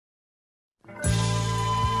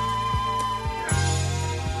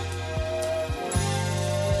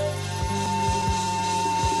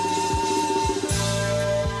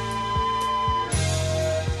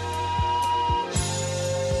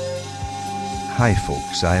Hi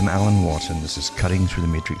folks, I'm Alan Watt and this is Cutting Through the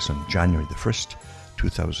Matrix on January the 1st,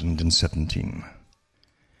 2017.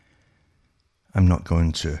 I'm not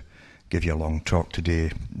going to give you a long talk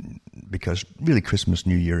today because really Christmas,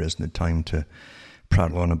 New Year isn't the time to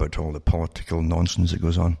prattle on about all the political nonsense that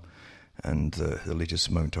goes on and the latest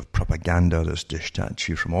amount of propaganda that's dished at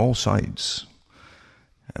you from all sides.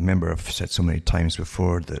 I remember I've said so many times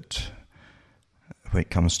before that when it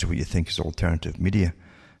comes to what you think is alternative media,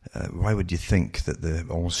 why would you think that the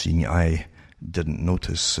all-seeing eye didn't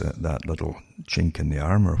notice that little chink in the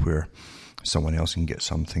armour where someone else can get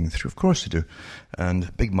something through? Of course they do.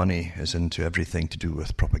 And big money is into everything to do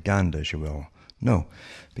with propaganda, as you well know,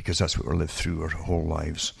 because that's what we live through our whole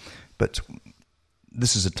lives. But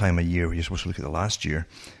this is a time of year where you're supposed to look at the last year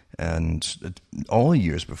and all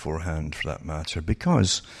years beforehand, for that matter,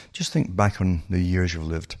 because just think back on the years you've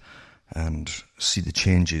lived and see the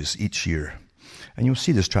changes each year. And you'll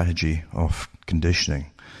see the strategy of conditioning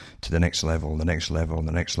to the next level, the next level,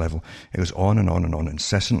 the next level. It goes on and on and on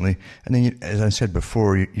incessantly. And then, as I said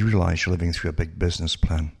before, you realize you're living through a big business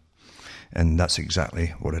plan. And that's exactly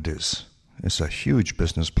what it is. It's a huge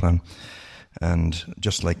business plan. And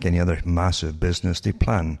just like any other massive business, they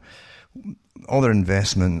plan all their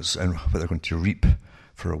investments and what they're going to reap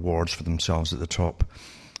for rewards for themselves at the top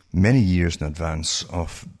many years in advance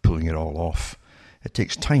of pulling it all off. It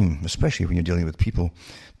takes time, especially when you're dealing with people,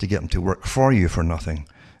 to get them to work for you for nothing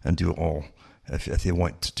and do it all. If they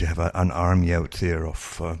want to have an army out there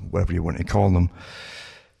of whatever you want to call them,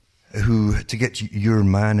 who to get your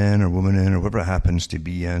man in or woman in or whatever it happens to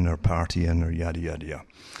be in or party in or yada yada yada.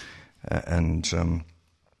 And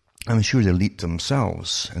I'm sure the elite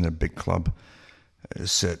themselves in their big club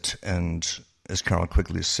sit and, as Carl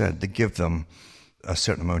Quigley said, they give them a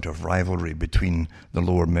certain amount of rivalry between the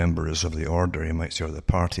lower members of the order, you might say, or the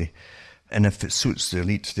party. And if it suits the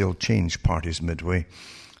elite, they'll change parties midway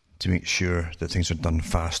to make sure that things are done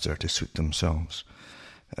faster to suit themselves.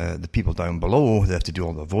 The people down below, they have to do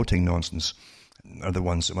all the voting nonsense, are the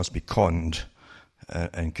ones that must be conned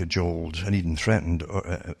and cajoled and even threatened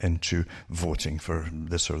into voting for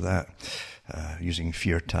this or that, using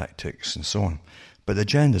fear tactics and so on. But the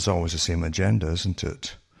agenda is always the same agenda, isn't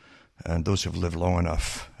it? And those who've lived long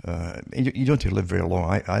enough, you don't have to live very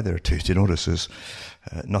long either to notice this.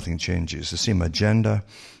 Nothing changes. The same agenda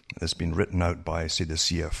that's been written out by, say, the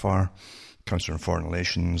CFR, Council on Foreign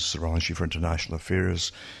Relations, the Royal Institute for International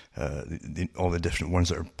Affairs, all the different ones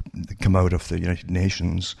that come out of the United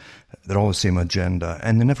Nations. They're all the same agenda,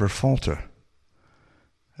 and they never falter.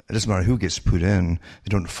 It doesn't matter who gets put in, they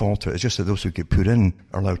don't falter. It's just that those who get put in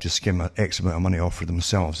are allowed to skim X amount of money off for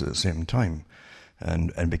themselves at the same time.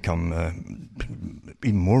 And become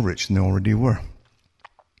even more rich than they already were.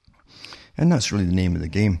 And that's really the name of the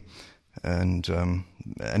game. And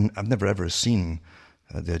I've never ever seen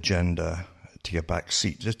the agenda take a back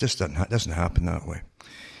seat. It just doesn't happen that way.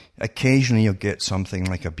 Occasionally you'll get something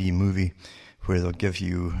like a B movie where they'll give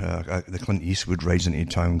you the Clint Eastwood rides into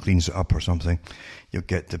town, cleans it up or something. You'll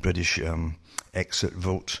get the British exit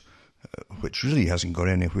vote, which really hasn't gone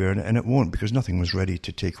anywhere, and it won't, because nothing was ready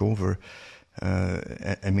to take over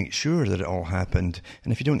and make sure that it all happened.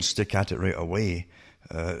 And if you don't stick at it right away,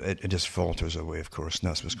 it just falters away, of course, and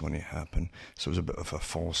that's what's going to happen. So it was a bit of a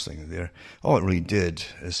false thing there. All it really did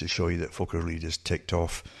is to show you that folk are really just ticked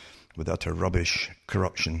off with utter rubbish,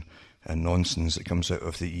 corruption and nonsense that comes out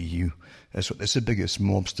of the EU. It's the biggest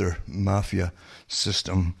mobster mafia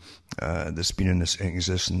system that's been in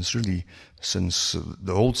existence really since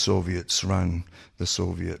the old Soviets ran the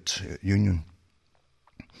Soviet Union.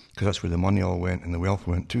 Because that's where the money all went and the wealth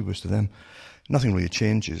went too, was to them. Nothing really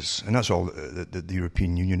changes. And that's all the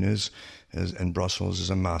European Union is in Brussels, is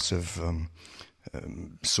a massive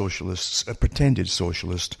socialist, a pretended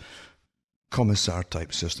socialist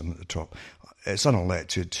commissar-type system at the top. It's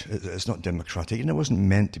unelected, it's not democratic, and it wasn't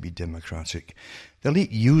meant to be democratic. The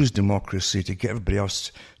elite used democracy to get everybody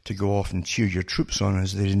else to go off and cheer your troops on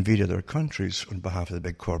as they invaded their countries on behalf of the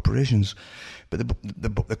big corporations. But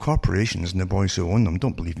the corporations and the boys who own them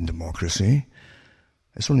don't believe in democracy.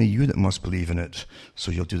 It's only you that must believe in it,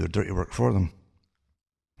 so you'll do their dirty work for them.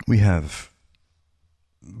 We have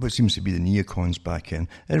what seems to be the neocons back in.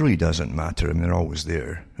 It really doesn't matter. I mean, they're always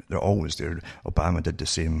there. They're always there. Obama did the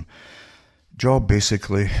same job,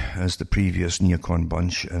 basically, as the previous neocon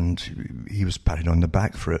bunch, and he was patted on the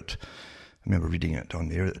back for it. I remember reading it on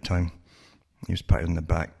the air at the time. He was patted on the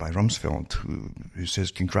back by Rumsfeld, who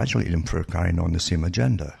says congratulated him for carrying on the same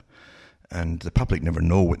agenda. And the public never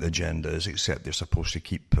know what the agenda is, except they're supposed to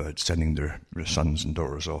keep sending their sons and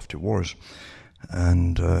daughters off to wars.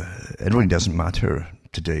 And it really doesn't matter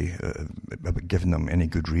today about giving them any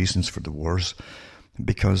good reasons for the wars,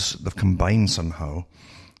 because they've combined somehow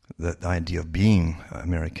the idea of being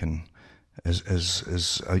American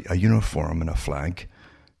as a uniform and a flag,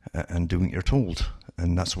 and doing what you're told,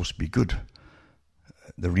 and that's supposed to be good.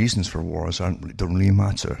 The reasons for wars don't really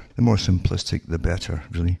matter. The more simplistic, the better,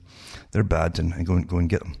 really. They're bad, and go and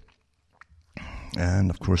get them. And,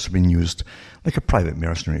 of course, being used like a private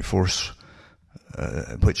mercenary force,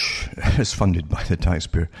 which is funded by the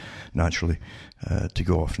taxpayer, naturally, to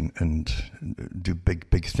go off and do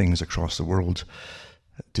big things across the world,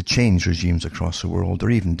 to change regimes across the world, or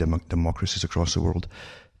even democracies across the world,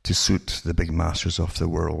 to suit the big masters of the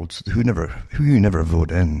world, who you never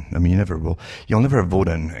vote in. I mean, you never will. You'll never vote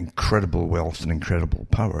in incredible wealth and incredible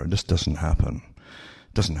power. This doesn't happen.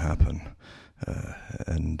 Doesn't happen.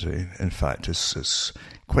 And in fact, it's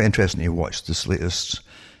quite interesting to watch this latest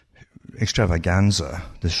extravaganza,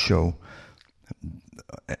 this show,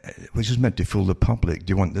 which is meant to fool the public.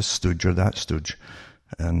 Do you want this stooge or that stooge?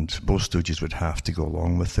 And both stooges would have to go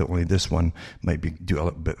along with it, only this one might do a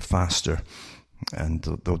little bit faster. And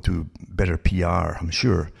they'll do better PR, I'm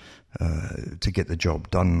sure, to get the job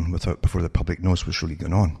done before the public knows what's really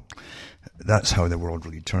going on. That's how the world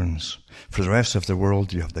really turns. For the rest of the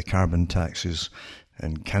world, you have the carbon taxes.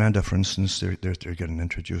 In Canada, for instance, they're getting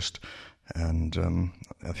introduced. And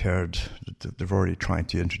I've heard that they've already tried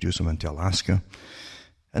to introduce them into Alaska.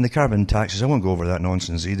 And the carbon taxes, I won't go over that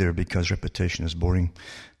nonsense either, because repetition is boring,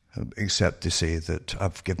 except to say that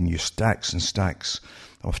I've given you stacks and stacks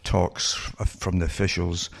of talks from the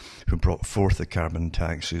officials who brought forth the carbon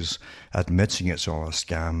taxes, admitting it's all a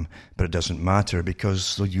scam, but it doesn't matter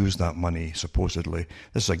because they'll use that money, supposedly,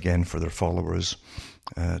 this is again for their followers,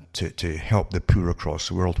 to help the poor across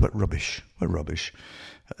the world. What rubbish. The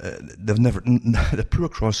poor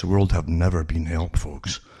across the world have never been helped,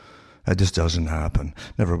 folks. It just doesn't happen.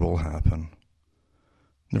 Never will happen.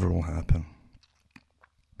 Never will happen.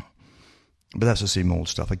 But that's the same old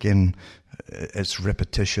stuff. Again, it's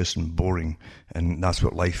repetitious and boring, and that's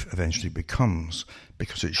what life eventually becomes,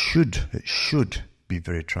 because it should be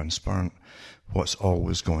very transparent what's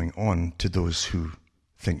always going on to those who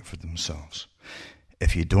think for themselves.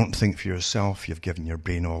 If you don't think for yourself, you've given your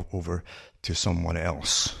brain over to someone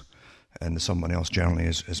else, and someone else generally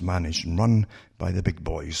is managed and run by the big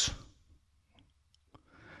boys.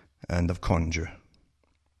 And they've conned you.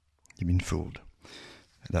 You've been fooled.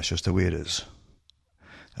 That's just the way it is.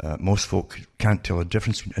 Most folk can't tell the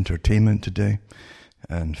difference between entertainment today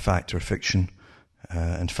and fact or fiction.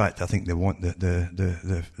 In fact, I think they want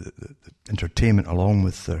the entertainment along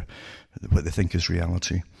with what they think is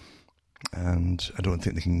reality. And I don't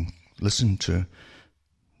think they can listen to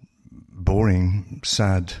boring,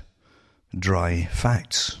 sad, dry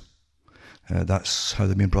facts. That's how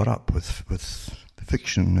they've been brought up, with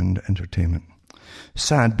fiction and entertainment.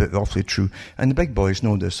 Sad, but awfully true. And the big boys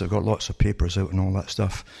know this. They've got lots of papers out and all that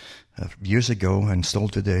stuff. Years ago, and still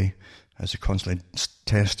today, as they constantly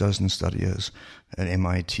test us and study us, at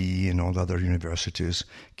MIT and all the other universities,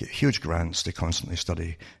 get huge grants to constantly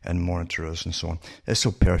study and monitor us and so on. It's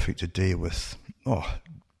so perfect today with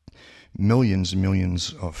millions and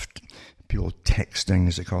millions of people texting,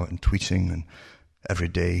 as they call it, and tweeting and every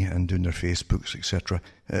day and doing their Facebooks, etc.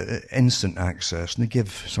 Instant access. And they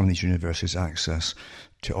give some of these universities access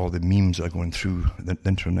to all the memes that are going through the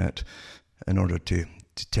internet in order to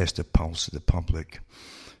test the pulse of the public.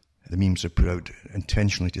 The memes are put out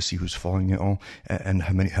intentionally to see who's following it all, and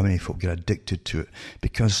how many folk get addicted to it,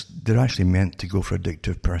 because they're actually meant to go for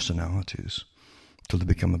addictive personalities till they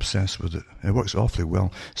become obsessed with it. It works awfully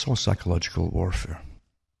well. It's all psychological warfare.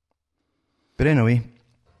 But anyway,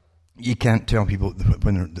 you can't tell people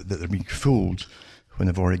that they're being fooled when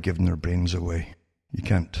they've already given their brains away. You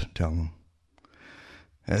can't tell them.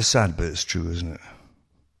 It's sad, but it's true, isn't it?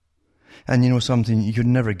 And you know something, you could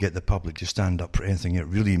never get the public to stand up for anything that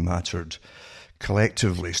really mattered,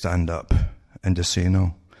 collectively stand up and to say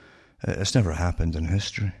no. It's never happened in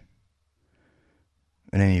history.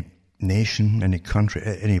 In any nation, any country,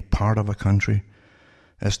 any part of a country,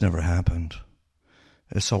 it's never happened.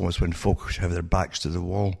 It's always when folk have their backs to the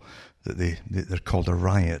wall that they're called a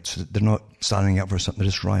riot. They're not standing up for something,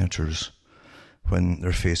 they're just rioters. When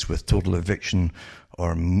they're faced with total eviction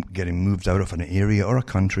or getting moved out of an area or a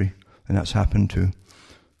country, and that's happened too,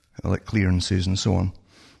 like clearances and so on.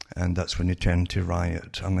 And that's when they tend to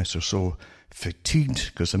riot, unless they're so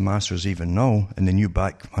fatigued, because the masters even know, and they knew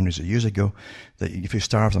back hundreds of years ago, that if you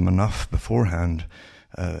starve them enough beforehand,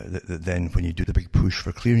 that then when you do the big push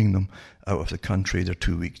for clearing them out of the country, they're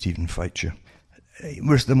too weak to even fight you.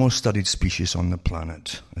 We're the most studied species on the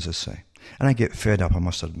planet, as I say. And I get fed up, I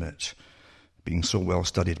must admit, being so well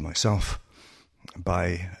studied myself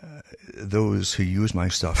by those who use my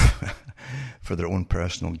stuff for their own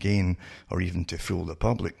personal gain or even to fool the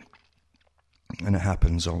public. And it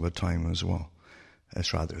happens all the time as well.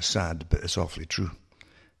 It's rather sad, but it's awfully true.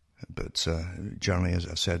 But generally, as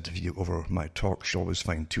I said, if you over my talks, you'll always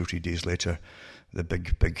find 2 or 3 days later, the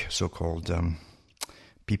big so-called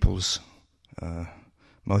people's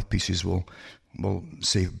mouthpieces will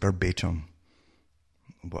say verbatim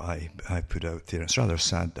what I put out there. It's rather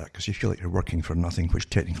sad, that, because you feel like you're working for nothing, which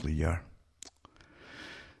technically you are.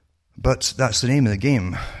 But that's the name of the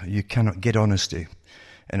game. You cannot get honesty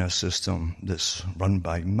in a system that's run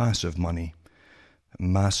by massive money,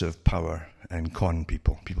 massive power, and con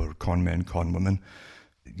people. People are con men, con women.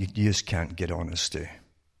 You just can't get honesty.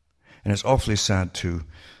 And it's awfully sad too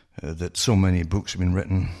that so many books have been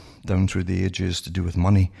written down through the ages to do with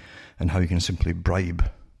money and how you can simply bribe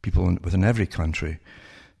people within every country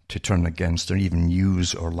to turn against or even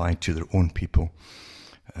use or lie to their own people,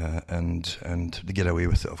 and to get away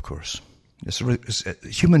with it, of course. It's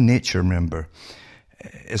human nature, remember,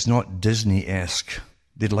 is not Disney-esque.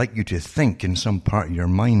 They'd like you to think in some part of your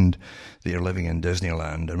mind that you're living in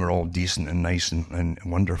Disneyland and we're all decent and nice and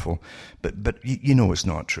wonderful. But you know it's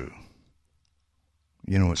not true.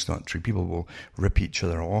 You know it's not true. People will rip each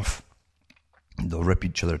other off. They'll rip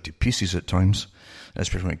each other to pieces at times,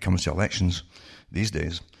 especially when it comes to elections these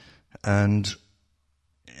days. And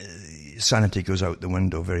sanity goes out the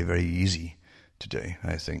window very, very easy today,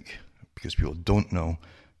 I think, because people don't know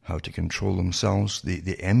how to control themselves.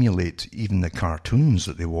 They emulate even the cartoons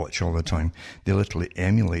that they watch all the time. They literally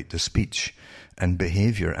emulate the speech and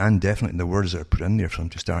behaviour and definitely the words that are put in there for them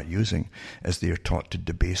to start using as they are taught to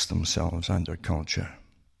debase themselves and their culture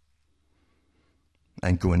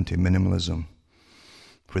and go into minimalism,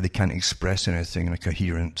 where they can't express anything in a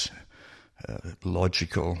coherent,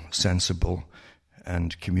 logical, sensible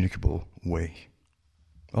and communicable way.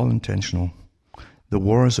 All intentional. The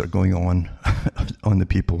wars that are going on the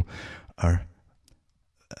people are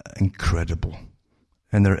incredible,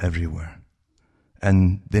 and they're everywhere,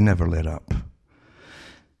 and they never let up.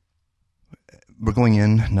 We're going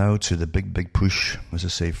in now to the big push, as I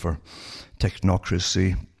say, for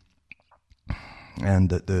technocracy and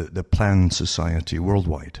the planned society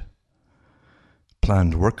worldwide.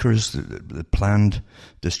 Planned workers, the planned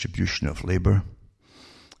distribution of labour,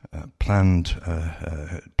 planned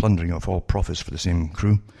plundering of all profits for the same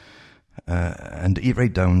crew, and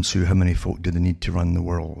right down to how many folk do they need to run the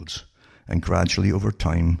world. And gradually, over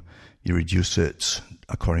time, you reduce it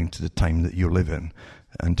according to the time that you live in,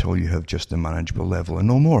 until you have just a manageable level and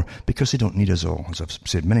no more, because they don't need us all, as I've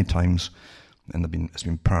said many times, and it's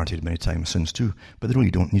been parroted many times since too, but they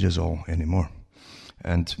really don't need us all anymore.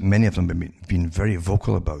 And many of them have been very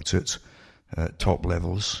vocal about it, top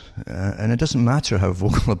levels, and it doesn't matter how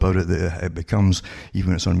vocal about it becomes, even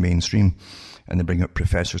when it's on mainstream, and they bring up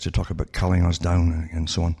professors to talk about culling us down and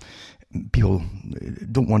so on. People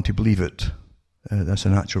don't want to believe it. That's a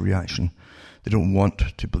natural reaction. They don't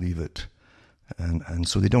want to believe it, and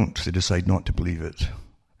so they don't. They decide not to believe it,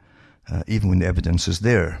 even when the evidence is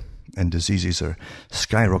there, and diseases are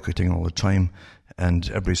skyrocketing all the time. And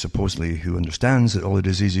everybody supposedly who understands that all the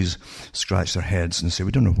diseases scratch their heads and say,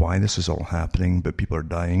 we don't know why this is all happening, but people are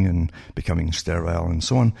dying and becoming sterile and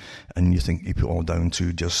so on. And you think you put it all down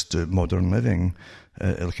to just modern living,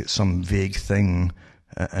 look at some vague thing,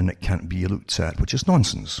 and it can't be looked at, which is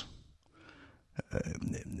nonsense.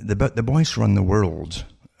 The boys who run the world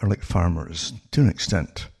are like farmers, to an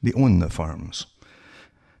extent. They own the farms.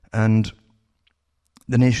 And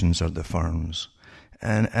the nations are the farms.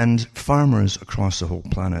 And farmers across the whole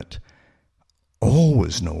planet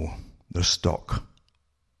always know their stock.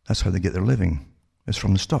 That's how they get their living. It's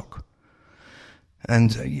from the stock.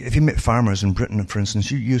 And if you met farmers in Britain, for instance,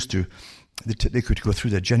 you used to, they could go through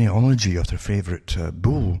the genealogy of their favourite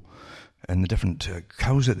bull and the different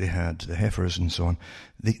cows that they had, the heifers and so on.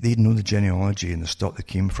 They'd know the genealogy and the stock they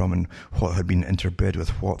came from and what had been interbred with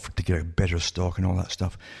what to get a better stock and all that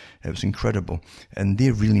stuff. It was incredible. And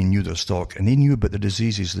they really knew their stock, and they knew about the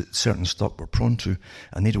diseases that certain stock were prone to,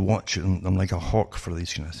 and they'd watch them like a hawk for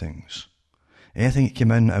these kind of things. Anything that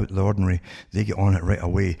came in out of the ordinary, they get on it right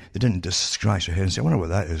away. They didn't just scratch their head and say, I wonder what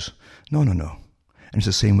that is. No. And it's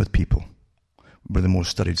the same with people. We're the most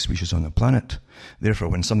studied species on the planet. Therefore,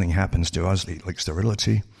 when something happens to us, like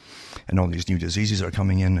sterility, and all these new diseases are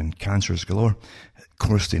coming in, and cancers galore, of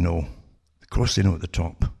course they know. Of course they know at the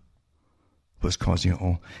top what's causing it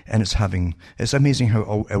all. And it's amazing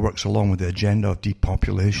how it works along with the agenda of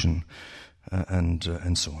depopulation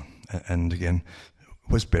and so on. And again,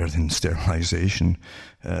 what's better than sterilization?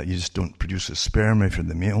 You just don't produce a sperm if you're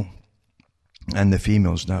the male. And the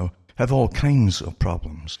females now have all kinds of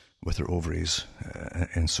problems with their ovaries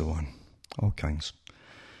and so on. All kinds.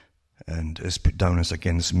 And it's put down as,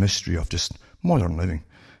 again, this mystery of just modern living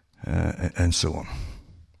and so on.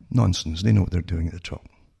 Nonsense. They know what they're doing at the top.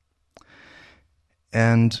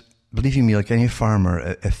 And believe you me, like any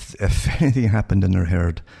farmer, if anything happened in their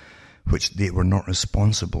herd which they were not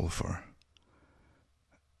responsible for,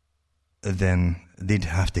 then they'd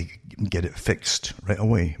have to get it fixed right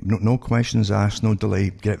away. No questions asked, no delay,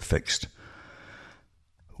 get it fixed.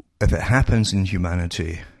 If it happens in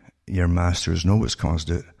humanity, your masters know what's caused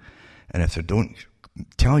it, and if they don't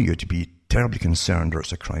tell you to be terribly concerned or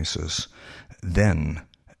it's a crisis, then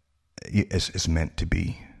it's meant to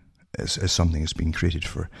be. It's something that's been created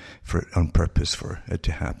for on purpose for it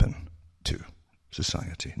to happen to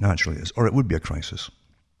society. Naturally it is, or it would be a crisis.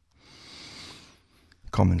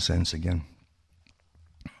 Common sense again.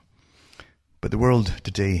 But the world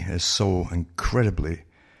today is so incredibly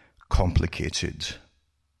complicated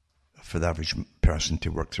for the average person to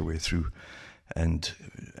work their way through and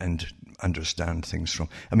understand things from.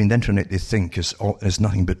 I mean, the internet, they think is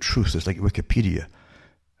nothing but truth. It's like Wikipedia.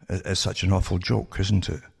 It's such an awful joke, isn't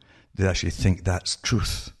it? They actually think that's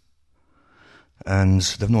truth. And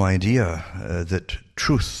they've no idea that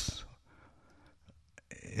truth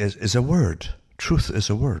is a word. Truth is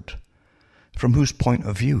a word. From whose point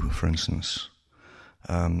of view, for instance?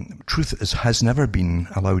 Truth has never been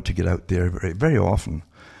allowed to get out there very often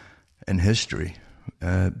in history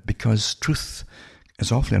because truth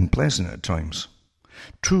is awfully unpleasant at times.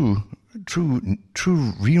 True,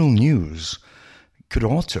 real news could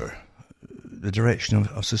alter the direction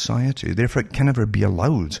of society. Therefore, it can never be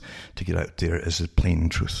allowed to get out there as a plain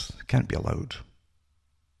truth. It can't be allowed.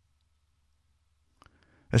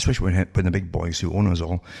 Especially when the big boys who own us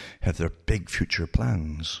all have their big future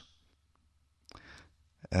plans.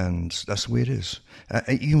 And that's the way it is.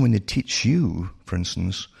 Even when they teach you, for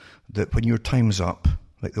instance, that when your time's up,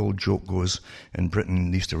 like the old joke goes, in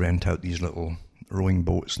Britain they used to rent out these little rowing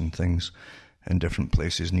boats and things in different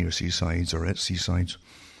places near seasides or at seasides.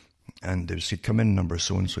 And they would say, come in number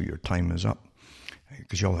so-and-so, your time is up.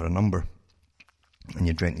 Because you all had a number. And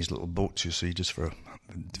you'd rent these little boats, you see, just for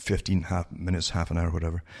 15 minutes, half an hour,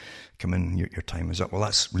 whatever. Come in, your time is up. Well,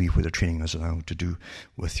 that's really what they're training us now to do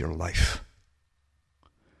with your life.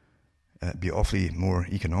 Be awfully more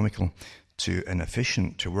economical and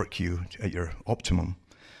efficient to work you at your optimum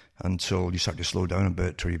until you start to slow down a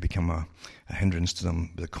bit or you become a hindrance to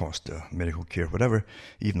them with the cost of medical care, whatever,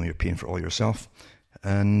 even though you're paying for it all yourself.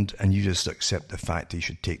 And you just accept the fact that you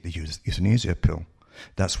should take the euthanasia pill.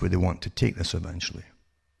 That's where they want to take this eventually.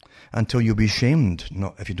 Until you'll be shamed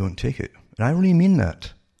if you don't take it. And I really mean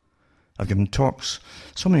that. I've given talks,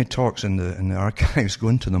 so many talks in the archives, go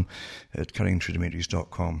into them at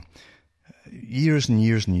cuttingthroughthematrix.com. Years and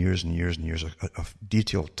years and years and years and years of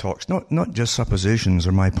detailed talks, not just suppositions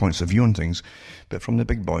or my points of view on things, but from the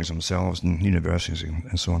big boys themselves and universities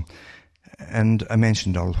and so on. And I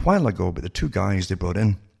mentioned a while ago about the two guys they brought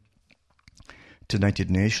in to the United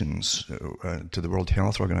Nations, to the World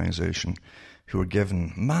Health Organization, who were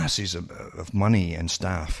given masses of money and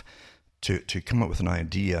staff to come up with an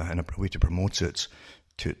idea and a way to promote it,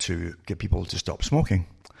 to get people to stop smoking.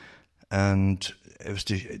 And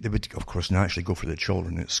they would, of course, naturally go for the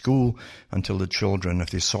children at school until the children,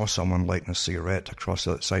 if they saw someone lighting a cigarette across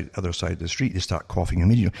the other side of the street, they start coughing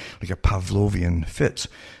immediately, like a Pavlovian fit.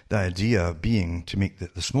 The idea being to make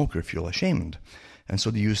the smoker feel ashamed. And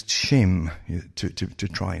so they used shame to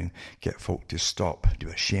try and get folk to stop, to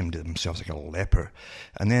be ashamed of themselves like a leper.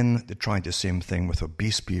 And then they tried the same thing with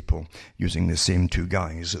obese people, using the same two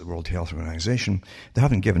guys at the World Health Organization. They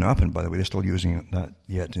haven't given up, and by the way, they're still using that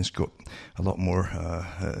yet. And it's got a lot more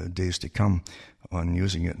days to come on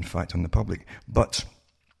using it, in fact, on the public. But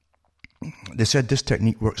they said this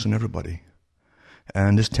technique works on everybody.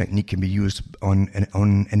 And this technique can be used in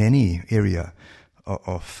any area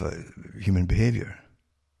of human behavior.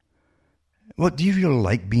 What do you really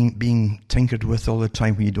like being tinkered with all the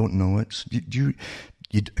time when you don't know it?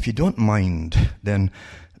 If you don't mind, then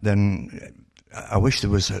I wish there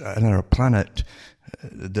was another planet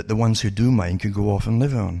that the ones who do mind could go off and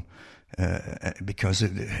live on, because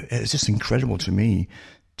it's just incredible to me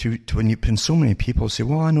when so many people say,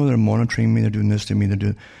 "Well, I know they're monitoring me, they're doing this to me, they're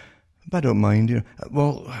doing," but I don't mind.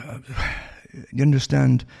 Well, you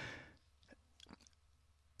understand.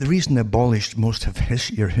 The reason they abolished most of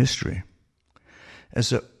your history is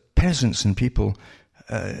that peasants and people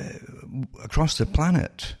across the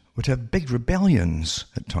planet would have big rebellions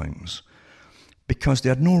at times because they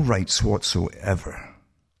had no rights whatsoever.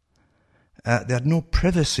 They had no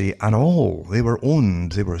privacy at all. They were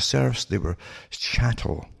owned, they were serfs, they were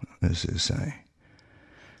chattel, as they say.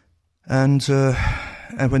 And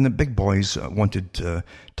when the big boys wanted to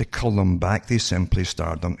cull them back, they simply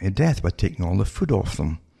starved them to death by taking all the food off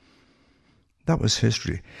them. That was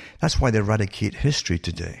history. That's why they eradicate history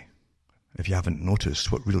today. If you haven't noticed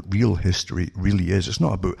what real history really is, it's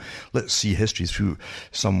not about, let's see history through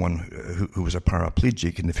someone who was a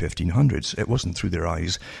paraplegic in the 1500s. It wasn't through their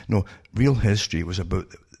eyes. No, real history was about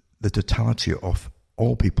the totality of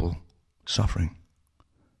all people suffering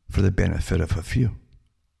for the benefit of a few.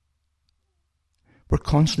 We're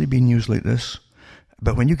constantly being used like this,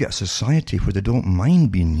 but when you get a society where they don't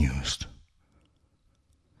mind being used,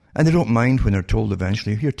 and they don't mind when they're told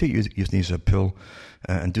eventually, here, take your euthanasia pill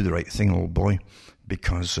and do the right thing, old boy,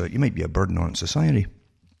 because you might be a burden on society.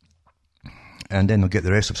 And then they'll get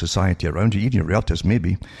the rest of society around you, even your relatives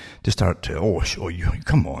maybe, to start to, you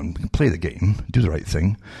come on, play the game, do the right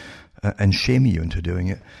thing, and shame you into doing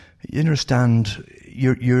it. You understand,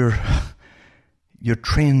 you're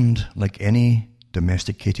trained like any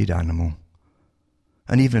domesticated animal.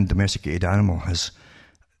 And even a domesticated animal has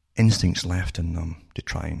instincts left in them to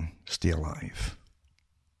try and stay alive.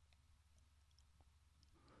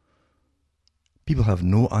 People have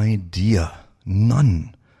no idea,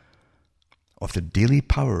 none, of the daily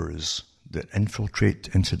powers that infiltrate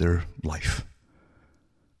into their life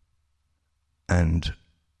and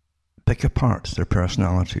pick apart their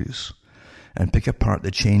personalities and pick apart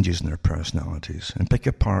the changes in their personalities and pick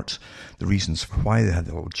apart the reasons for why they had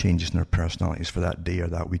the little changes in their personalities for that day or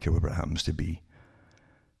that week or whatever it happens to be.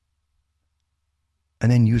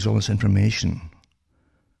 And then use all this information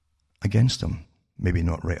against them. Maybe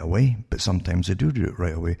not right away, but sometimes they do it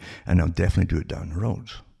right away, and they'll definitely do it down the road.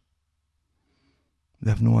 They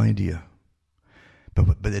have no idea.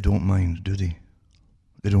 But they don't mind, do they?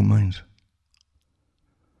 They don't mind.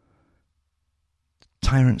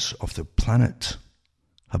 Tyrants of the planet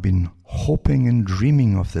have been hoping and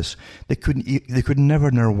dreaming of this. They could never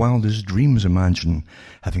in their wildest dreams imagine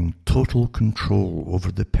having total control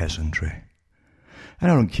over the peasantry.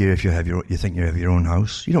 And I don't care if you think you have your own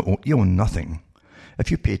house. You own nothing. If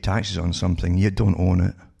you pay taxes on something, you don't own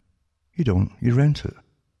it. You don't. You rent it.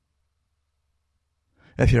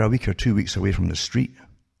 If you're a week or 2 weeks away from the street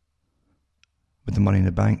with the money in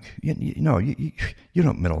the bank, you're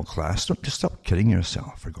not middle class. Just stop kidding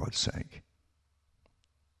yourself, for God's sake.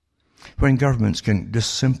 When governments can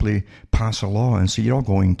just simply pass a law and say, you're all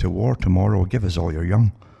going to war tomorrow, give us all your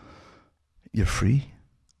young. You're free.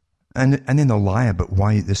 And then they'll lie about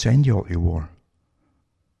why they send you all to war.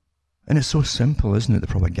 And it's so simple, isn't it, the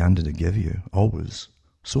propaganda they give you? Always.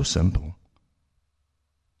 So simple.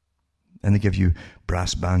 And they give you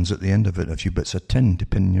brass bands at the end of it, a few bits of tin to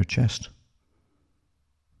pin in your chest.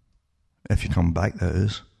 If you come back, that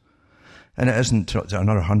is. And it isn't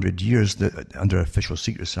another 100 years that under Official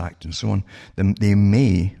Secrets Act and so on, they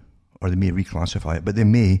may reclassify it, but they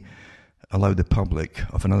may allow the public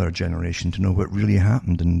of another generation to know what really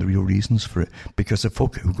happened and the real reasons for it, because the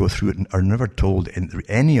folk who go through it are never told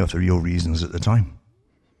any of the real reasons at the time.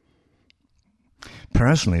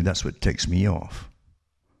 Personally, that's what ticks me off.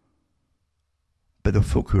 But the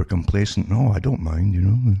folk who are complacent, I don't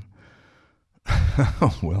mind,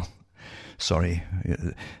 Oh, well, sorry.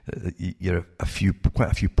 You're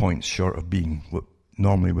quite a few points short of being what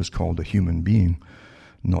normally was called a human being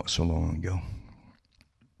not so long ago.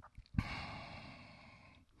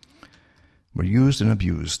 We're used and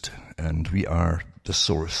abused, and we are the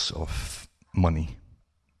source of money.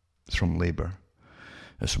 It's from labor.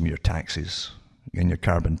 It's from your taxes. And your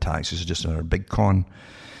carbon taxes are just another big con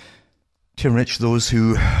to enrich those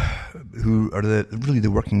who are really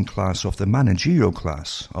the working class of the managerial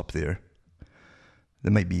class up there. They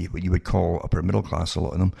might be what you would call upper middle class, a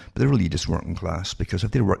lot of them, but they're really just working class, because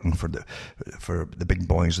if they're working for the big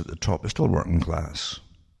boys at the top, they're still working class.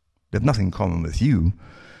 They have nothing in common with you,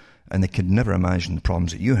 and they could never imagine the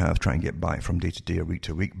problems that you have trying to get by from day to day or week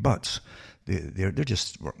to week, but they're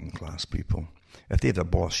just working class people. If they have a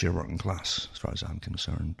boss, you're working class, as far as I'm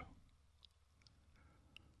concerned.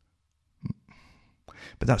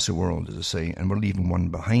 But that's the world, as I say, and we're leaving one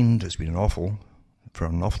behind. It's been awful for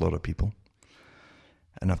an awful lot of people.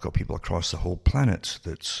 And I've got people across the whole planet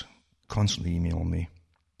that constantly email me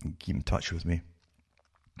and keep in touch with me.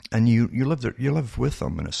 And you live with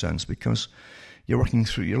them in a sense, because you're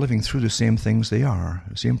living through the same things they are,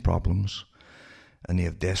 the same problems. And they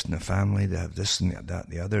have deaths in the family, they have this and that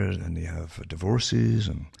and the other, and they have divorces,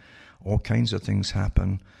 and all kinds of things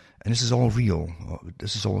happen. And this is all real.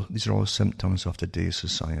 These are all symptoms of today's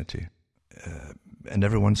society. And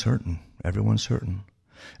everyone's hurting. Everyone's hurting.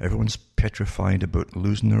 Everyone's petrified about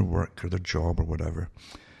losing their work or their job or whatever.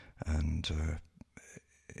 And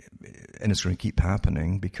it's going to keep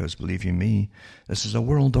happening because, believe you me, this is a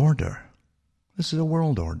world order. This is a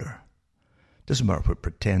world order. Doesn't matter what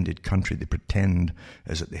pretended country they pretend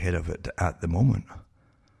is at the head of it at the moment.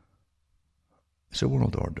 It's a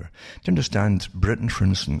world order. To understand, Britain, for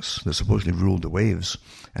instance, that supposedly ruled the waves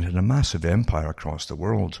and had a massive empire across the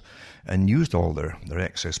world and used all their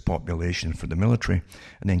excess population for the military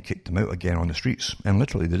and then kicked them out again on the streets. And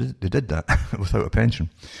literally they did that without a pension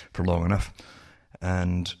for long enough.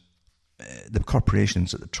 And the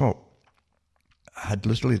corporations at the top had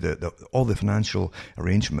literally all the financial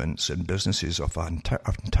arrangements and businesses of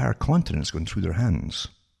entire continents going through their hands.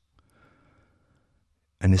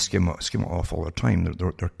 And they skim it off all the time.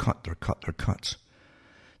 They're cut.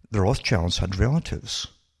 The Rothschilds had relatives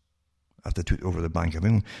after they took over the Bank of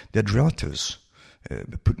England. They had relatives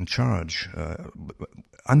put in charge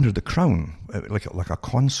under the crown, like a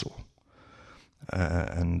consul.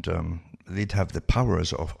 And they'd have the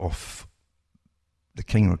powers of the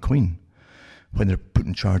king or queen when they're put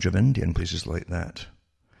in charge of India and places like that.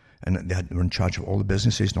 And they were in charge of all the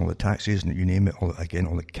businesses and all the taxes and you name it. All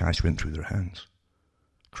the cash went through their hands.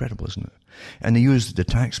 Incredible, isn't it? And they used the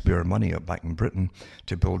taxpayer money back in Britain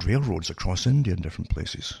to build railroads across India and different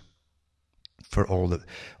places for all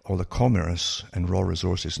the commerce and raw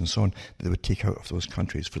resources and so on that they would take out of those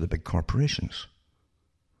countries for the big corporations.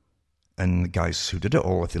 And the guys who did it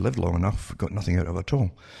all, if they lived long enough, got nothing out of it at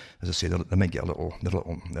all. As I say, they might get a little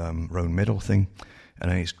round medal thing and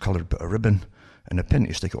a nice coloured bit of ribbon and a pin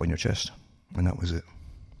to stick it on your chest. And that was it.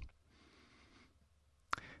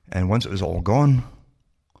 And once it was all gone,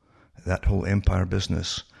 that whole empire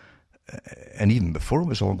business, and even before it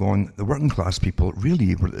was all gone, the working class people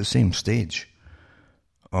really were at the same stage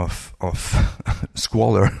of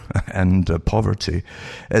squalor and poverty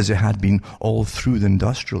as it had been all through the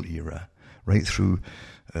industrial era, right through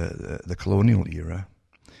the colonial era,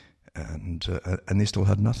 and they still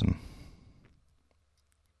had nothing.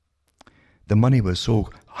 The money was so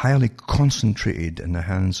highly concentrated in the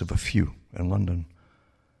hands of a few in London.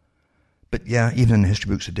 But yeah, even in the history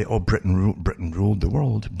books today, Britain ruled the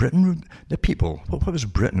world. Britain ruled the people. What was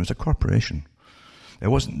Britain? It was a corporation. It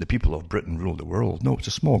wasn't the people of Britain ruled the world. No, it's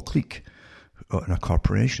a small clique in a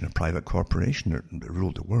corporation, a private corporation that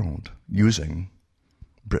ruled the world, using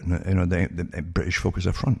Britain, the British folk as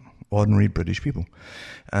a front, ordinary British people.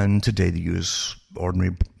 And today they use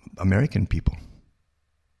ordinary American people.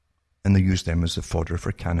 And they use them as the fodder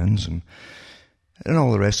for cannons and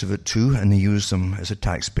all the rest of it too, and they use them as a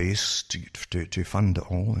tax base to fund it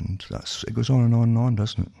all, and it goes on and on and on,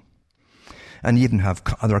 doesn't it? And you even have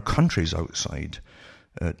other countries outside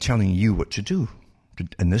telling you what to do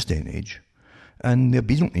in this day and age, and they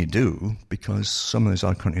obediently do because some of these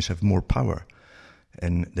other countries have more power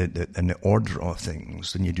in the order of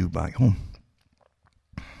things than you do back home.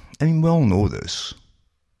 I mean, we all know this.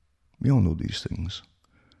 We all know these things.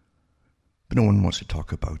 But no one wants to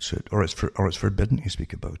talk about it, or it's forbidden to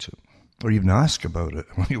speak about it, or even ask about it.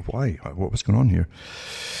 Why? What's going on here?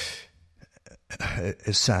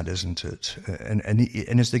 It's sad, isn't it?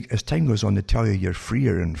 And as time goes on, they tell you you're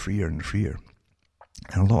freer and freer and freer.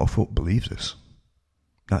 And a lot of folk believe this.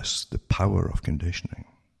 That's the power of conditioning.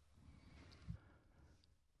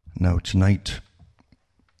 Now, tonight,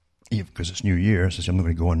 because it's New Year, so I'm not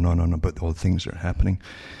going to go on and on about all the things that are happening.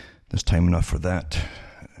 There's time enough for that.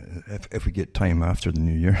 If we get time after the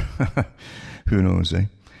New Year, who knows, eh?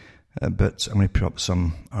 But I'm going to put up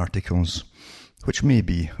some articles which may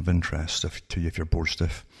be of interest to you if you're bored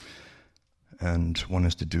stiff. And one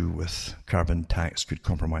is to do with carbon tax could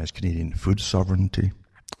compromise Canadian food sovereignty.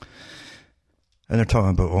 And they're talking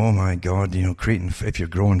about, oh my God, if you're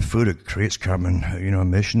growing food, it creates carbon,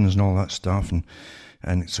 emissions and all that stuff.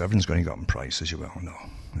 And so everything's going to go up in price, as you well know.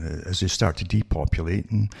 As they start to depopulate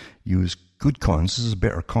and use good cons, this is a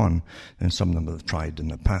better con than some of them have tried in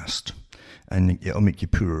the past. And it'll make you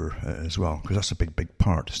poorer as well, because that's a big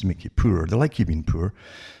part, is to make you poorer. They like you being poor,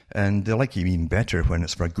 and they like you being better when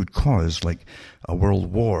it's for a good cause, like a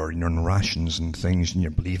world war, and rations and things, and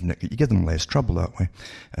you're believing it. You give them less trouble that way.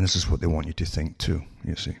 And this is what they want you to think too,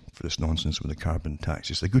 you see, for this nonsense with the carbon tax.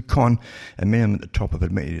 It's a good con, and many of them at the top have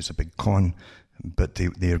admitted it's a big con, but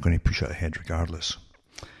they are going to push it ahead regardless.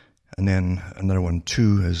 And then another one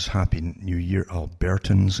too is Happy New Year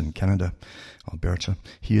Albertans in Canada, Alberta.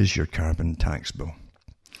 Here's your carbon tax bill.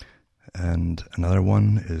 And another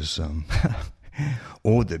one is,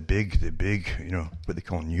 the big, what they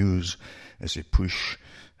call news, as they push,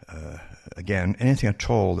 again, anything at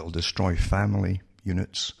all that will destroy family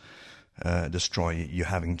units, destroy you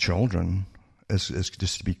having children, is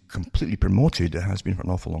just to be completely promoted. It has been for an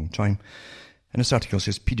awful long time. And this article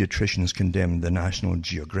says paediatricians condemn the National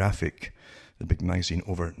Geographic, the big magazine,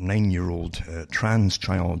 over 9-year-old trans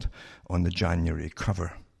child on the January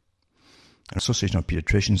cover. An association of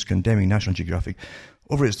paediatricians condemning National Geographic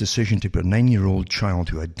over its decision to put a 9-year-old child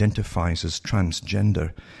who identifies as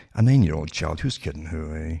transgender, a 9-year-old child, who's kidding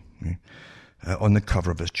who, on the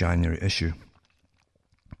cover of its January issue.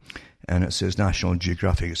 And it says National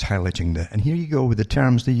Geographic is highlighting and here you go with the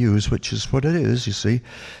terms they use, which is what it is, you see.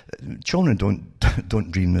 Children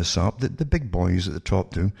don't dream this up. The big boys at the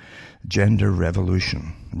top do. Gender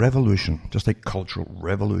revolution. Revolution, just like cultural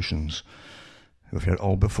revolutions. We've heard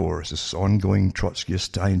all before. It's this ongoing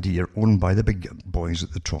Trotskyist idea owned by the big boys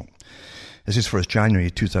at the top. This is for its January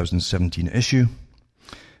 2017 issue.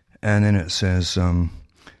 And then it says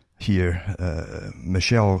here,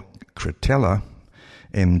 Michelle Cretella,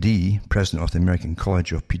 MD, president of the American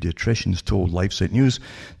College of Pediatricians, told LifeSite News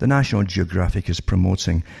the National Geographic is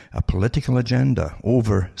promoting a political agenda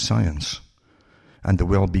over science and the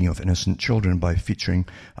well-being of innocent children by featuring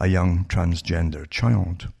a young transgender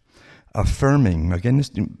child. Affirming, again,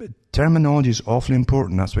 this terminology is awfully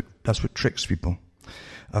important. That's what tricks people.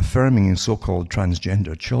 Affirming so-called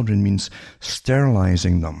transgender children means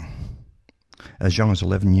sterilizing them as young as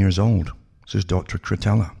 11 years old, says Dr.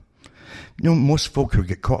 Cretella. You know, most folk who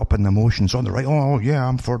get caught up in emotions on the right, oh yeah,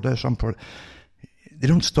 I'm for this, I'm for it. They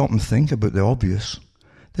don't stop and think about the obvious.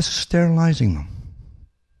 This is sterilizing them.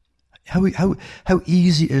 How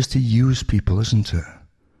easy it is to use people, isn't it?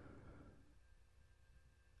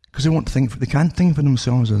 Because they can't think for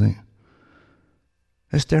themselves, I think.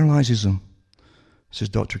 It sterilizes them, says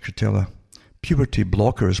Dr. Cretella. Puberty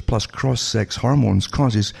blockers plus cross-sex hormones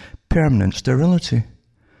causes permanent sterility.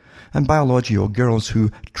 And biological girls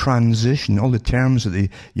who transition, all the terms that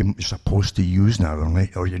you're supposed to use now,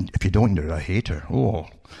 or if you don't, you're a hater. Oh.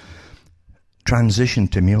 Transition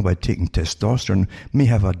to male by taking testosterone may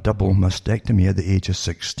have a double mastectomy at the age of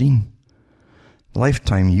 16.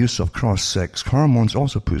 Lifetime use of cross-sex hormones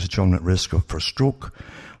also puts the children at risk for stroke,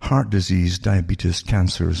 heart disease, diabetes,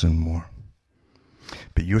 cancers, and more.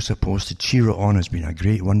 But you're supposed to cheer it on as being a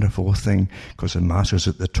great, wonderful thing because the masters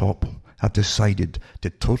at the top have decided to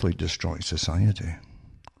totally destroy society.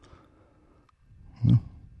 No.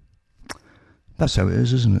 That's how it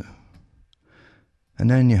is, isn't it? And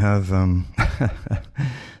then you have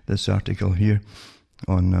this article here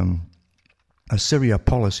on a Syria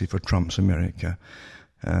policy for Trump's America.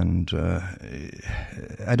 And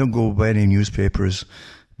I don't go by any newspapers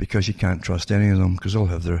because you can't trust any of them because they'll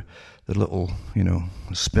have their little,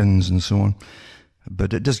 spins and so on.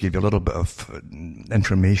 But it does give you a little bit of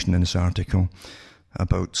information in this article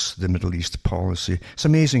about the Middle East policy. It's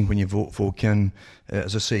amazing when you vote folk in.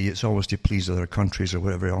 As I say, it's always to please other countries or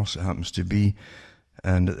whatever else it happens to be.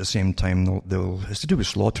 And at the same time, it's to do with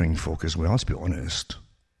slaughtering folk as well, let's be honest.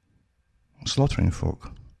 Slaughtering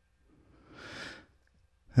folk.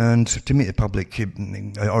 And to make the public,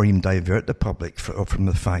 or even divert the public from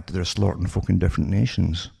the fact that they're slaughtering folk in different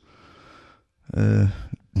nations.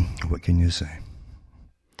 What can you say?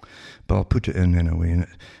 But I'll put it in anyway, and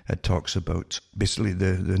it talks about basically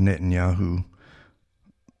the Netanyahu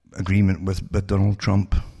agreement with Donald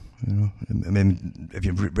Trump. I mean, if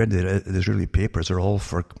you've read the Israeli papers, they're all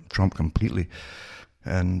for Trump completely,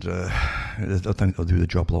 and I think they'll do the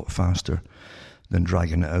job a lot faster than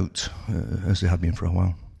dragging it out as they have been for a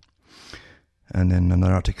while. And then an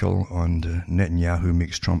article on Netanyahu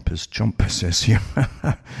makes Trump his chump, says here.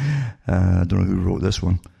 I don't know who wrote this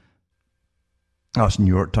one. Oh, it's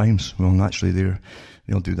New York Times. Well, naturally,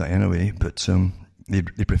 they'll do that anyway, but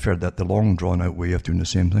they preferred that the long, drawn-out way of doing the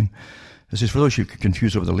same thing. It says, for those who get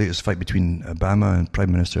confused over the latest fight between Obama and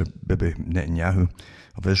Prime Minister Bibi Netanyahu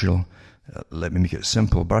of Israel, let me make it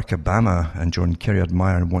simple. Barack Obama and John Kerry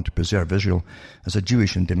admire and want to preserve Israel as a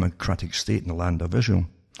Jewish and democratic state in the land of Israel.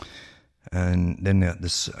 And then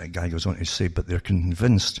this guy goes on to say, but they're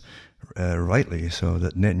convinced, rightly so,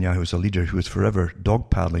 that Netanyahu is a leader who is forever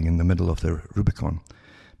dog-paddling in the middle of the Rubicon,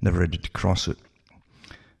 never ready to cross it.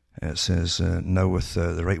 It says, now with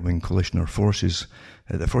the right-wing coalition of forces,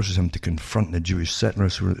 that forces him to confront the Jewish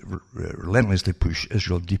settlers who relentlessly push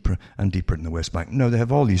Israel deeper and deeper in the West Bank. Now, they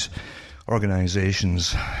have all these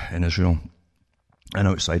organizations in Israel and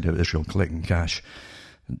outside of Israel collecting cash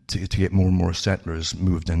to get more and more settlers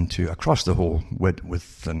moved into across the whole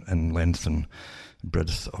width and length and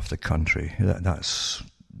breadth of the country. That's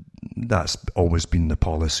always been the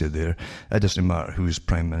policy there. It doesn't matter who's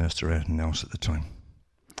prime minister or anything else at the time.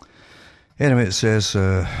 Anyway, it says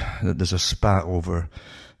that there's a spat over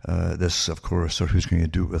This, of course, or who's going to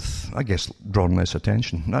do it with, I guess, drawing less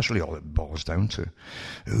attention. And that's really all it boils down to.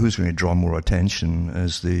 Who's going to draw more attention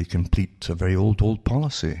as they complete a very old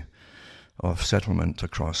policy of settlement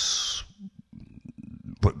across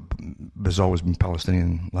what has always been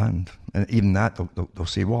Palestinian land. And even that, they'll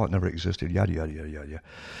say, well, it never existed, yada, yada, yada, yada.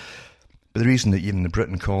 But the reason that even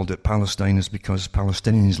Britain called it Palestine is because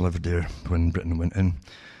Palestinians lived there when Britain went in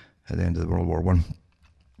at the end of the World War One.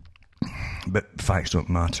 But facts don't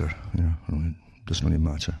matter, it doesn't really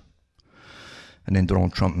matter. And then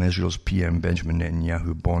Donald Trump and Israel's PM Benjamin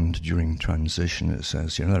Netanyahu bond during transition, it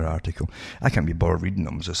says here, another article. I can't be bothered reading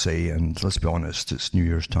them, as I say, and let's be honest, it's New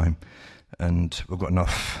Year's time. And we've got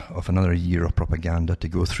enough of another year of propaganda to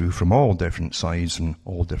go through from all different sides and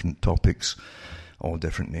all different topics, all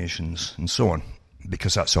different nations, and so on.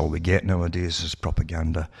 Because that's all we get nowadays is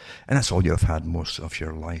propaganda. And that's all you've had most of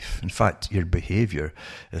your life. In fact, your behaviour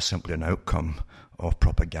is simply an outcome of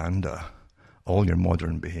propaganda. All your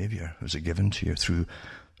modern behaviour is given to you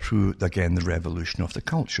through again, the revolution of the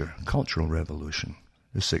cultural revolution,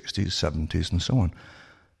 the 60s, 70s, and so on.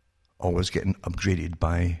 Always getting upgraded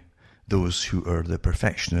by those who are the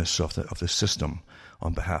perfectionists of the system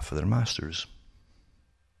on behalf of their masters.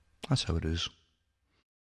 That's how it is.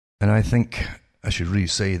 And I think I should really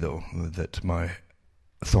say, though, that my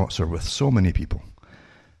thoughts are with so many people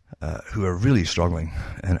who are really struggling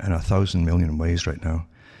in 1,000 million ways right now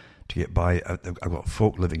to get by. I've got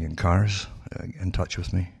folk living in cars in touch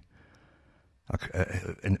with me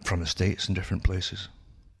from the States and different places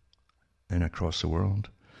and across the world.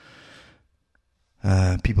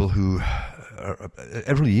 People who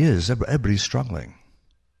it really is, everybody's struggling.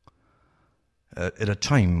 At a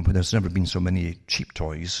time when there's never been so many cheap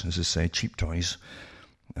toys, as I say, cheap toys.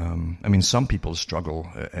 Some people struggle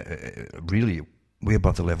really way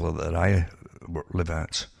above the level that I live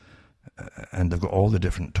at, and they've got all the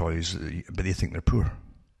different toys, but they think they're poor.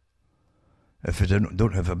 If they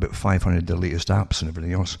don't have about 500 of the latest apps and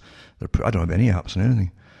everything else, they're poor. I don't have any apps and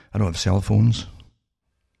anything. I don't have cell phones,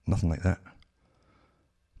 nothing like that.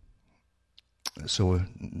 So,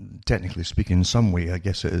 technically speaking, in some way, I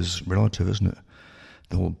guess it is relative, isn't it?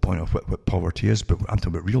 The whole point of what poverty is, but I'm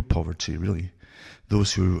talking about real poverty, really.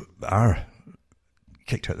 Those who are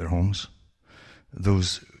kicked out of their homes,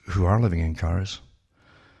 those who are living in cars,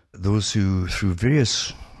 those who, through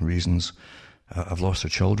various reasons, have lost their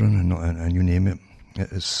children, and you name it.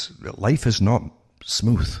 Life is not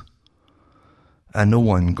smooth. And no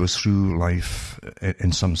one goes through life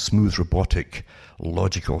in some smooth, robotic,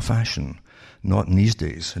 logical fashion. Not in these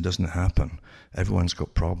days. It doesn't happen. Everyone's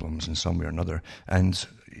got problems in some way or another. And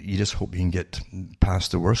you just hope you can get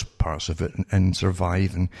past the worst parts of it and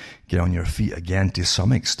survive and get on your feet again to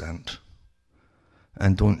some extent.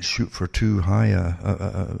 And don't shoot for too high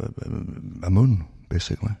a moon,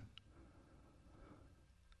 basically.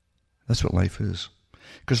 That's what life is.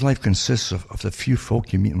 Because life consists of the few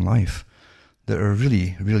folk you meet in life that are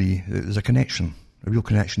really, really, there's a connection. A real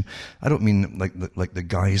connection. I don't mean like the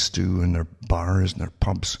guys do in their bars and their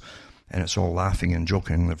pubs, and it's all laughing and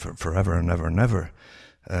joking forever and ever and ever.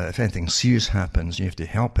 If anything serious happens, you have to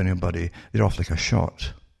help anybody, they're off like a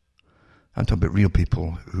shot. I'm talking about real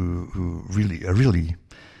people who really are really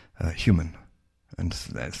human. And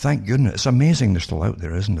thank goodness, it's amazing they're still out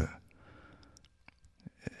there, isn't it?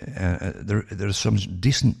 There's some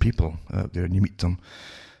decent people out there, and you meet them.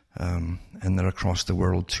 And they're across the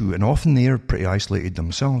world too. And often they are pretty isolated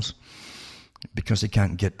themselves because they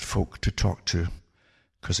can't get folk to talk to.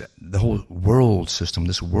 Because the whole world system,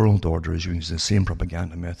 this world order, is using the same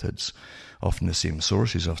propaganda methods, often the same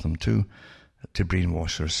sources of them too, to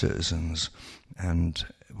brainwash their citizens. And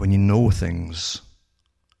when you know things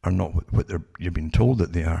are not what you're being told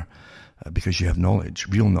that they are, because you have knowledge,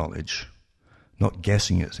 real knowledge, not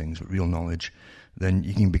guessing at things, but real knowledge, then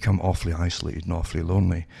you can become awfully isolated and awfully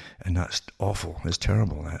lonely. And that's awful. It's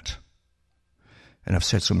terrible, that. And I've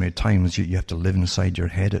said so many times, you have to live inside your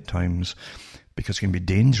head at times, because it can be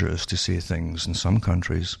dangerous to say things in some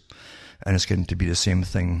countries. And it's going to be the same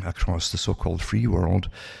thing across the so-called free world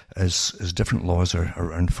as different laws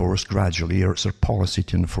are enforced gradually, or it's their policy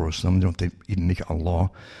to enforce them. They don't have to even make it a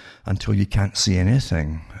law until you can't see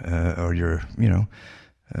anything, or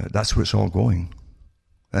that's where it's all going.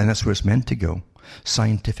 And that's where it's meant to go.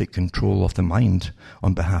 Scientific control of the mind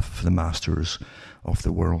on behalf of the masters of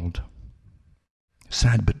the world.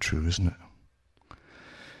 Sad but true, isn't it?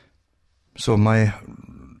 So my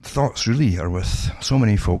thoughts really are with so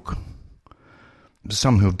many folk,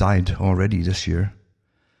 some who have died already this year,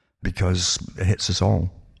 because it hits us all.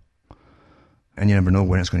 And you never know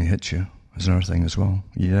when it's going to hit you. Is another thing as well.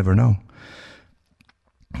 You never know.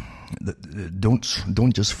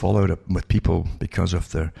 Don't just fall out with people because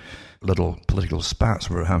of their little political spats,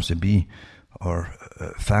 where it happens to be, or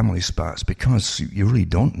family spats, because you really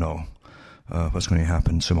don't know what's going to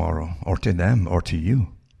happen tomorrow, or to them, or to you.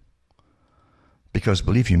 Because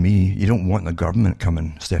believe you me, you don't want the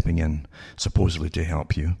government stepping in, supposedly to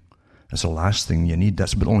help you. That's the last thing you need.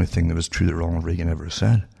 That's the only thing that was true that Ronald Reagan ever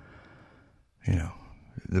said. You know,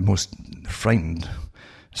 the most frightened,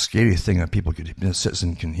 scary thing that a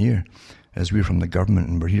citizen can hear is, we're from the government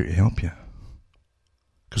and we're here to help you.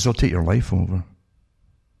 Because they'll take your life over.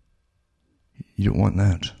 You don't want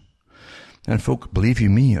that. And folk, believe you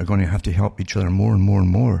me, are going to have to help each other more and more and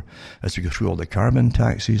more as we go through all the carbon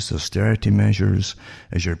taxes, the austerity measures,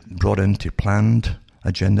 as you're brought into planned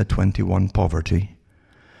Agenda 21 poverty.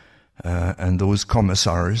 And those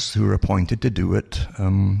commissars who are appointed to do it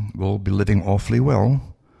will be living awfully well.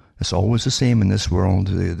 It's always the same in this world.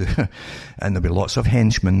 And there'll be lots of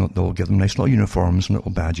henchmen. They'll give them nice little uniforms and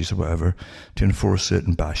little badges or whatever to enforce it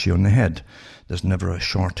and bash you on the head. There's never a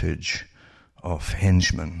shortage of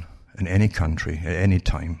henchmen in any country at any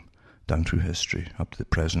time down through history up to the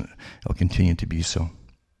present. It'll continue to be so.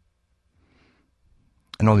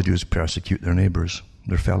 And all they do is persecute their neighbours,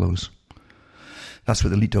 their fellows. That's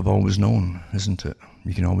what the elite have always known, isn't it?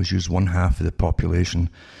 You can always use one half of the population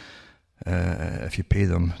if you pay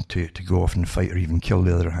them to go off and fight or even kill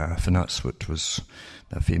the other half. And that's what was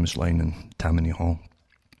that famous line in Tammany Hall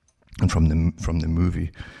and from the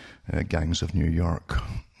movie Gangs of New York,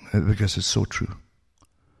 because it's so true.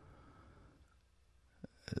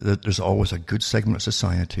 There's always a good segment of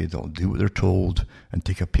society that'll do what they're told and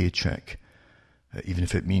take a paycheck, even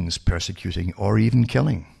if it means persecuting or even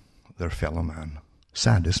killing their fellow man.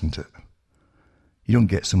 Sad, isn't it? You don't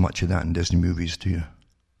get so much of that in Disney movies, do you?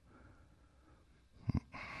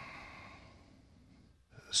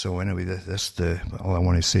 So anyway, that's all I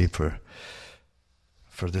want to say for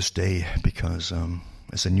this day, because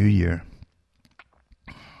it's a new year,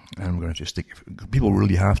 and we're going to people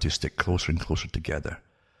really have to stick closer and closer together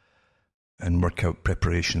and work out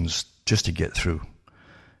preparations just to get through.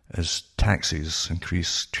 As taxes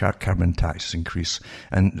increase, carbon taxes increase,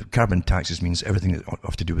 and carbon taxes means everything that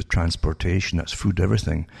have to do with transportation, that's food,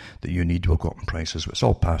 everything that you need will go up in prices. It's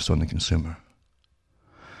all passed on the consumer.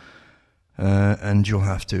 And you'll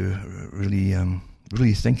have to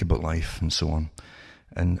really think about life and so on,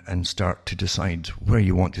 and start to decide where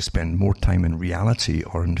you want to spend more time in reality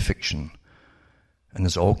or in fiction. And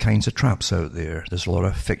there's all kinds of traps out there. There's a lot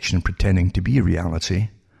of fiction pretending to be reality.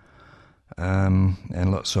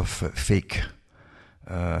 And lots of fake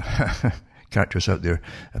characters out there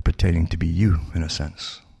pretending to be you, in a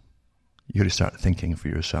sense. You got to start thinking for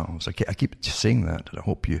yourselves. I keep saying that, and I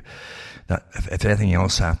hope that if anything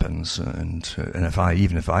else happens, and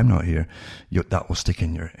if I'm not here, that will stick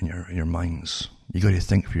in your minds. You got to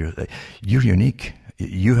think for you're unique.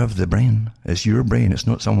 You have the brain. It's your brain. It's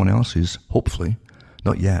not someone else's. Hopefully,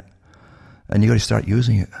 not yet. And you got to start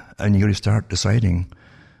using it, and you got to start deciding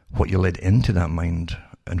what you let into that mind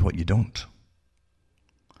and what you don't.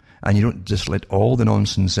 And you don't just let all the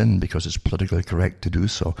nonsense in because it's politically correct to do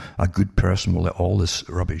so. A good person will let all this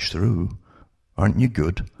rubbish through. Aren't you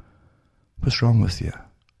good? What's wrong with you?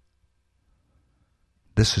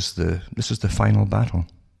 This is the final battle.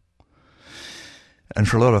 And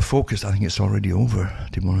for a lot of folk, I think it's already over,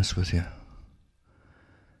 to be honest with you.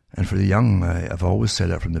 And for the young, I've always said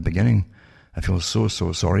that from the beginning, I feel so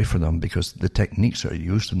sorry for them, because the techniques that are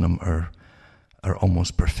used in them are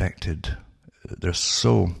almost perfected. They're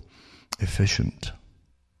so efficient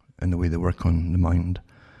in the way they work on the mind.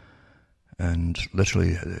 And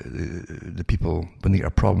literally, the people, when they get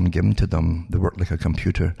a problem given to them, they work like a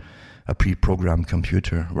computer, a pre-programmed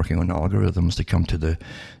computer, working on algorithms to come to the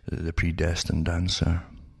predestined answer.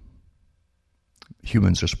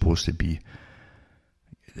 Humans are supposed to be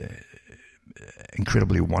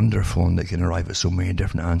incredibly wonderful, and they can arrive at so many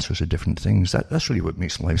different answers to different things. That's really what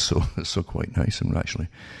makes life so quite nice. And actually,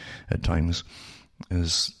 at times,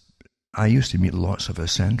 is I used to meet lots of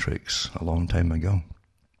eccentrics a long time ago,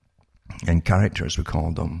 and characters, we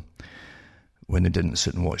called them, when they didn't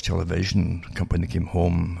sit and watch television when they came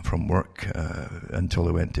home from work until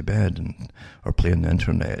they went to bed, or play on the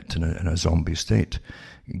internet in a zombie state,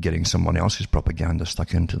 getting someone else's propaganda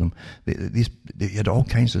stuck into them. They had all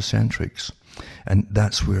kinds of eccentrics, and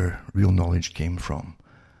that's where real knowledge came from.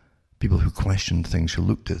 People who questioned things, who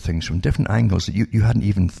looked at things from different angles that you didn't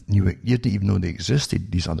even know they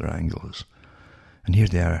existed, these other angles. And here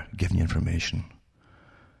they are giving you information.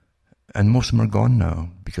 And most of them are gone now,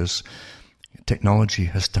 because technology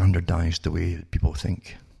has standardized the way people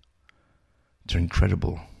think to an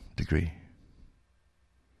incredible degree.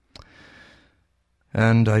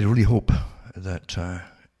 And I really hope that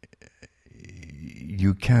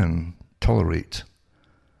you can tolerate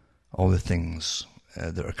all the things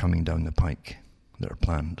that are coming down the pike that are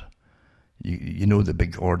planned. You know the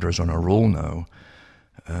big orders on a roll now,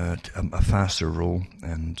 a faster roll,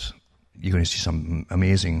 and you're going to see some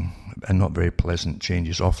amazing and not very pleasant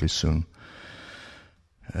changes awfully soon.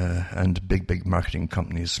 And big marketing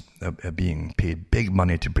companies are being paid big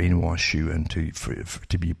money to brainwash you and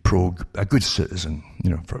to be a good citizen,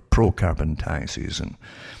 for pro-carbon taxes and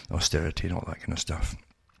austerity and all that kind of stuff.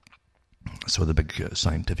 So the big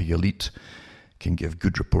scientific elite can give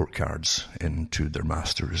good report cards into their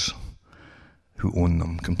masters who own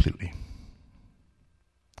them completely.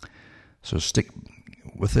 So stick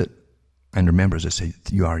with it. And remember, as I say,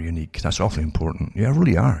 you are unique. That's awfully important. You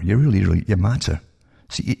really are. You really matter.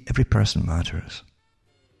 See, every person matters.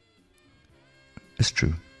 It's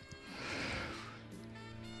true.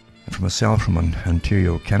 And for myself from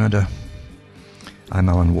Ontario, Canada, I'm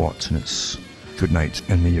Alan Watts, and it's good night,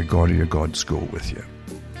 and may your God or your gods go with you.